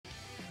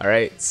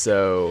Alright,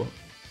 so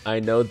I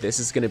know this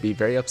is going to be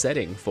very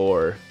upsetting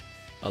for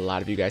a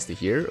lot of you guys to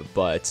hear,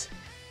 but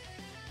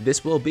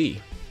this will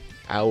be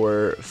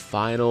our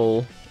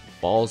final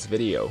balls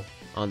video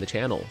on the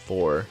channel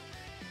for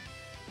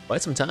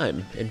quite some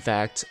time. In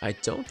fact, I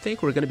don't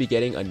think we're going to be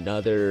getting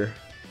another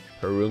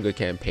Porunga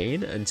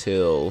campaign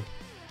until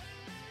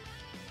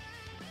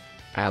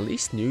at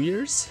least New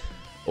Year's,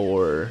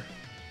 or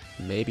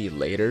maybe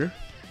later.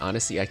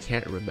 Honestly, I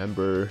can't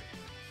remember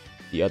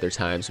the other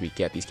times we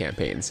get these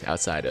campaigns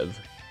outside of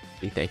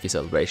the thank you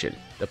celebration.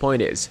 The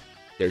point is,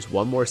 there's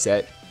one more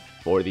set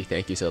for the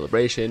thank you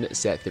celebration.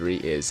 Set 3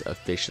 is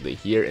officially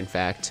here. In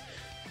fact,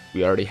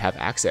 we already have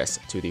access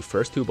to the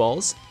first 2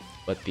 balls,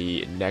 but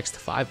the next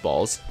 5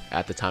 balls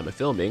at the time of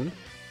filming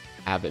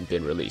haven't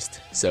been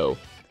released. So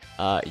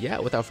yeah,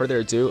 without further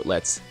ado,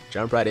 let's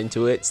jump right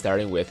into it,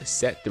 starting with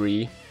set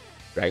 3,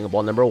 Dragon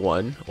Ball number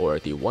 1, or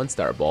the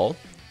 1-star ball,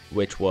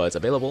 which was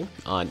available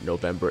on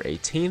November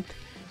 18th.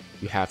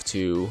 You have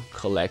to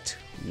collect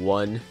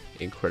 1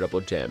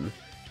 incredible gem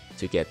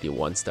to get the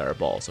 1-star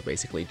ball. So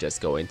basically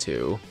just go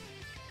into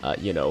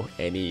you know,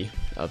 any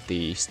of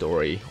the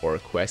story or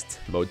quest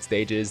mode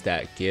stages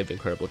that give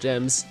incredible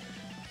gems,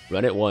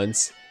 run it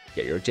once,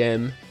 get your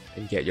gem,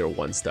 and get your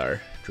 1-star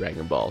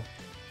Dragon Ball.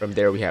 From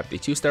there we have the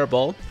 2-star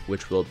ball,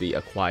 which will be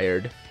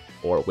acquired,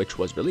 or which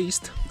was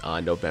released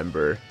on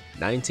November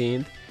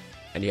 19th,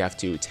 and you have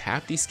to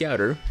tap the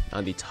scouter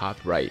on the top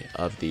right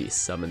of the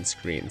summon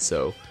screen.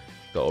 So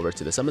go over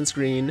to the summon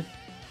screen,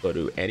 go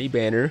to any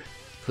banner,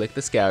 click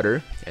the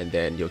scouter, and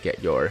then you'll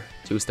get your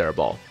 2-star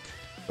ball.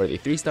 For the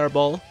 3-star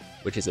ball,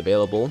 which is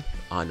available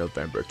on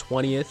November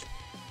 20th,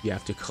 you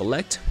have to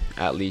collect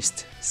at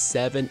least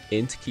 7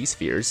 int key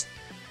spheres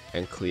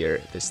and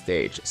clear the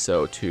stage.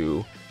 So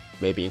to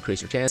maybe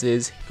increase your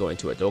chances, go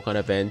into a Dokkan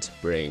event,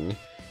 bring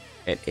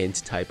an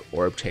int type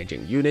orb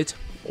changing unit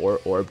or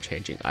orb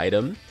changing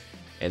item,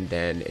 and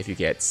then if you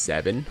get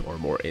 7 or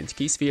more int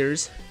key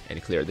spheres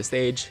and clear the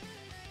stage,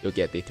 you'll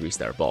get the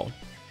 3-star ball.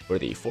 For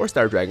the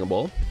 4-star Dragon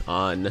Ball,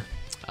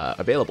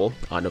 available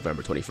on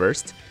November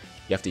 21st,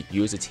 you have to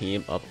use a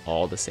team of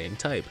all the same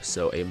type.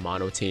 So a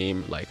mono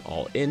team like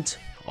all int,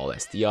 all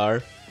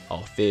SDR,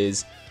 all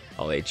Fizz,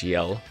 all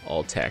AGL,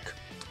 all Tech.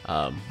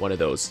 One of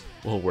those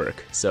will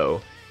work.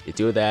 So you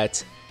do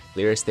that,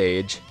 clear a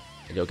stage,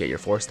 and you'll get your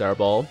 4-star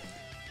ball.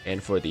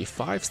 And for the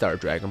 5-star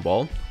Dragon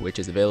Ball, which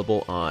is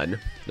available on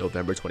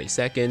November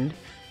 22nd,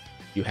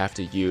 you have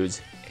to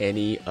use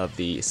any of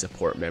the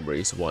support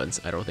memories once.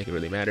 I don't think it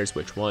really matters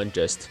which one,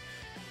 just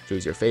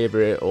choose your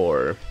favorite,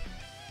 or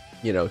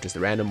you know, just a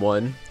random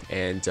one.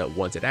 And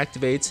once it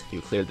activates, you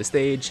clear the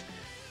stage,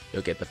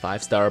 you'll get the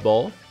 5-star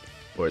ball.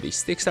 For the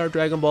 6-star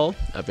Dragon Ball,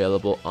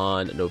 available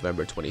on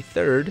November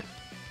 23rd,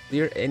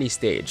 clear any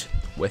stage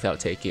without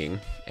taking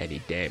any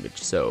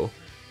damage. So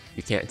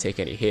you can't take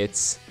any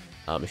hits.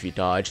 If you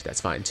dodge, that's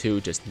fine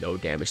too, just no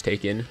damage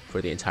taken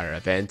for the entire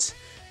event.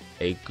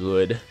 A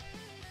good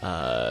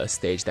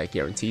stage that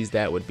guarantees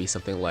that would be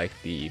something like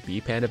the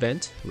B-Pan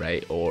event,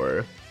 right?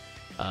 Or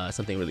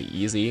something really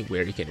easy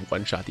where you can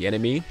one-shot the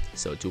enemy.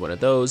 So do one of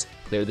those,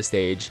 clear the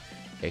stage,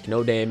 take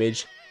no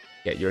damage,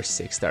 get your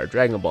 6-star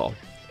Dragon Ball.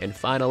 And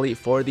finally,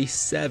 for the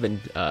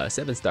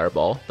 7-star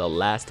ball, the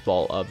last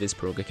ball of this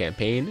Porunga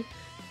campaign,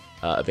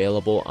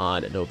 available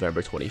on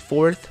November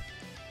 24th,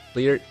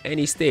 clear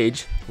any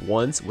stage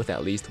once with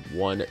at least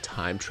 1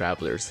 Time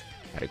Traveler's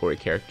category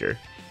character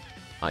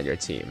on your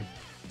team.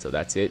 So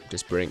that's it,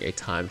 just bring a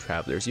Time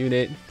Traveler's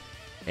unit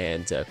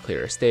and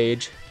clear a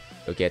stage.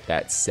 You'll get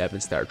that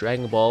 7-star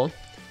Dragon Ball,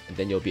 and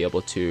then you'll be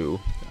able to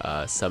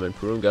summon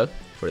Porunga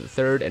for the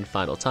 3rd and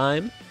final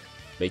time,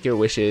 make your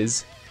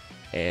wishes,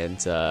 and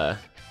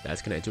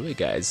that's gonna do it,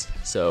 guys.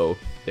 So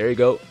there you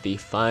go, the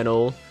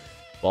final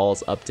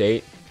balls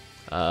update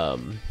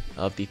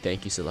of the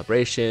thank you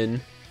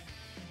celebration.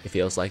 It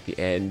feels like the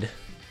end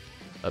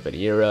of an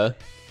era.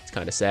 It's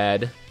kind of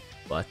sad,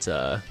 but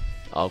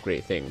all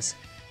great things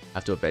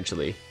have to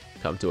eventually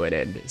come to an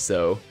end.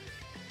 So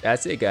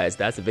that's it, guys.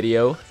 That's the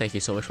video. Thank you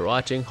so much for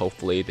watching.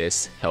 Hopefully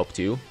this helped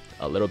you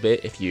a little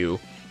bit. If you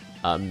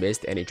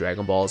missed any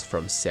Dragon Balls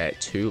from set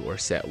 2 or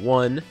set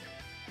 1,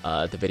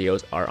 the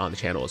videos are on the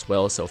channel as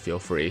well, so feel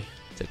free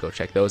to go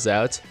check those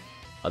out.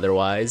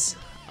 Otherwise,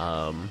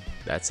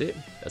 that's it.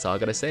 That's all I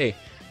gotta say.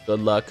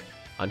 Good luck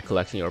on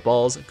collecting your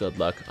balls. Good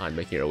luck on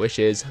making your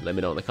wishes. Let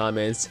me know in the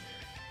comments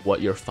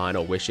what your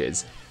final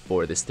wishes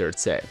for this 3rd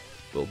set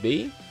will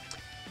be.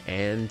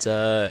 And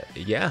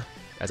yeah,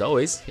 as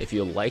always, if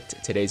you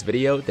liked today's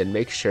video, then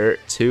make sure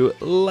to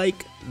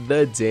like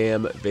the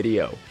damn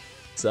video.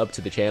 Sub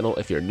to the channel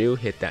if you're new,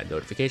 hit that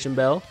notification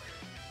bell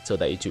so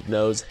that YouTube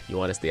knows you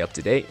want to stay up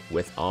to date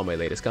with all my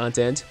latest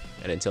content.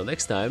 And until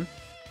next time,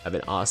 have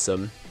an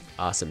awesome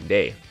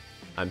day.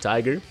 I'm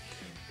Tiger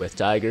with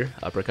Tiger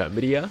Uppercut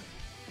Media,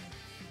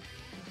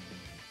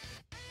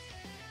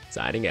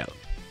 signing out.